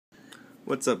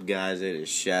What's up, guys? It is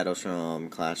Shadow from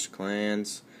Clash of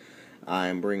Clans.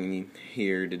 I'm bringing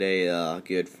here today a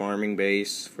good farming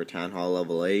base for Town Hall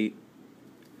level 8.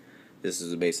 This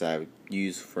is a base I've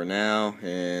used for now,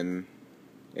 and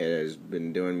it has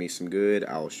been doing me some good.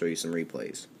 I'll show you some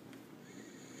replays.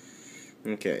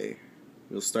 Okay,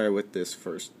 we'll start with this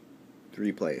first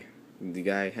replay. The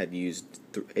guy had used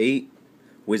 8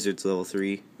 wizards level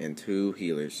 3 and 2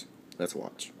 healers. Let's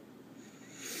watch.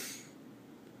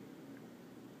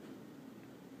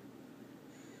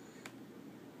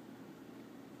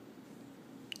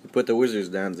 Put the wizards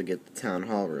down to get the town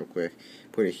hall real quick.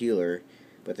 Put a healer,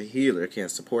 but the healer can't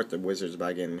support the wizards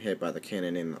by getting hit by the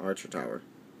cannon in the archer tower.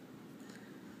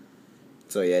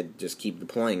 So he had to just keep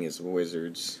deploying his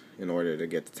wizards in order to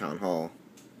get the town hall.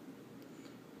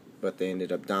 But they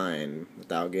ended up dying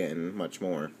without getting much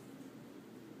more.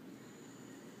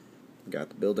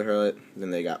 Got the builder hut,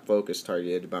 then they got focus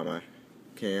targeted by my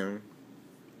cam.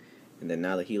 And then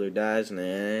now the healer dies, and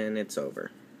then it's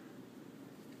over.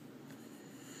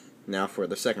 Now for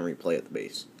the second replay at the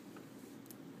base.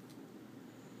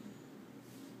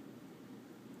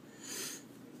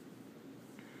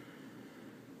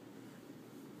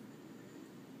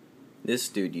 This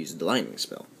dude used the lightning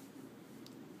spell.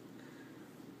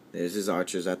 There's his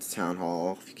archers at the town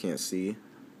hall, if you can't see.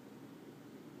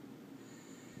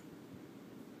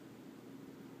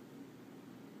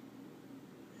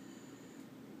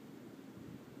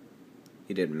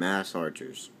 He did mass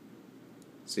archers.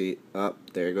 See,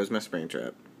 up there goes my spring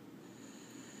trap.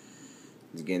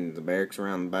 He's getting the barracks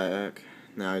around the back.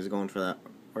 Now he's going for that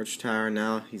arch tower.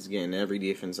 Now he's getting every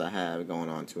defense I have going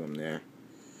on to him there.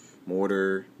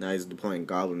 Mortar. Now he's deploying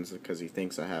goblins because he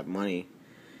thinks I have money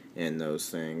in those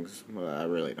things. But I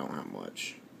really don't have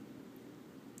much.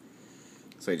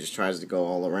 So he just tries to go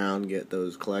all around, get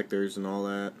those collectors and all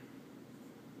that.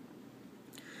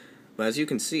 But as you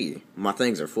can see, my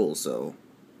things are full, so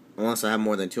unless I have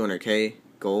more than 200k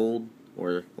gold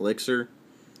or elixir,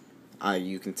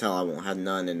 you can tell I won't have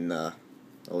none in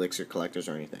elixir collectors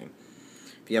or anything.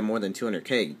 If you have more than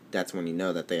 200k, that's when you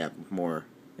know that they have more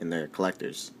in their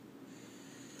collectors.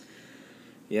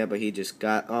 Yeah, but he just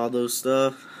got all those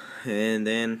stuff, and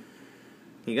then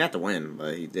he got the win,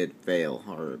 but he did fail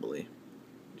horribly.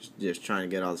 Just trying to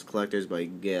get all his collectors, but he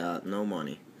got no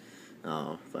money.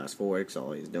 Fast forward, because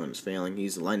all he's doing is failing.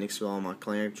 He's the lightning spell on my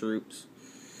clan troops.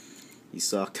 He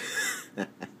sucked.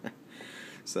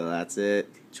 So that's it.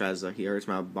 He hurts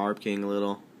my Barb King a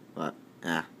little, but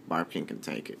Barb King can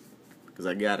take it because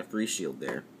I got a free shield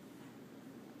there.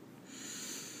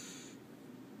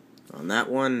 On that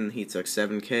one, he took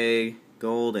 7k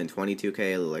gold and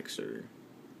 22k elixir.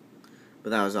 But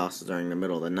that was also during the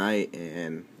middle of the night,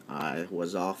 and I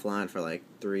was offline for like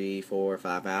 3, 4,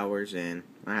 5 hours, and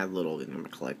I had little in my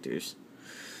collectors.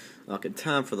 Okay,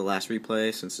 time for the last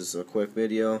replay. Since this is a quick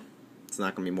video, it's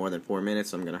not going to be more than 4 minutes,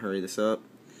 so I'm going to hurry this up.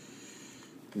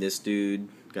 This dude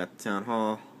got the town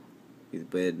hall. He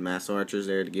put mass archers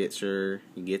there to get sure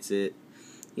he gets it.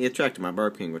 He attracted my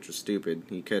Barb King, which was stupid.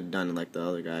 He could have done it like the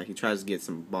other guy. He tries to get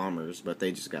some bombers, but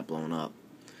they just got blown up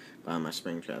by my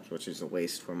spring traps, which is a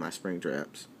waste for my spring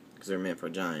traps because they're meant for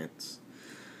giants.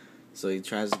 So he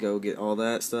tries to go get all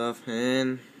that stuff,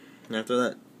 and after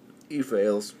that, he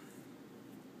fails.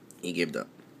 He gave up.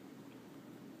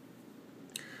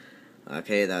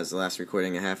 Okay, that was the last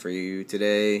recording I have for you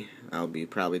today. I'll be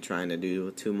probably trying to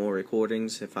do 2 more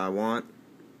recordings if I want.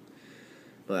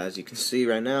 But as you can see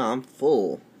right now, I'm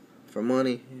full for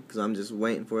money because I'm just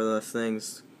waiting for those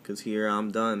things, because here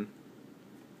I'm done.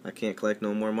 I can't collect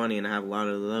no more money, and I have a lot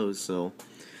of those, so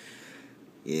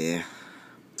yeah.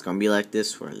 It's going to be like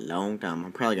this for a long time.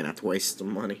 I'm probably going to have to waste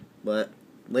some money. But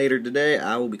later today,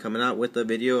 I will be coming out with a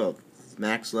video of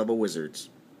max level wizards.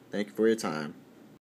 Thank you for your time.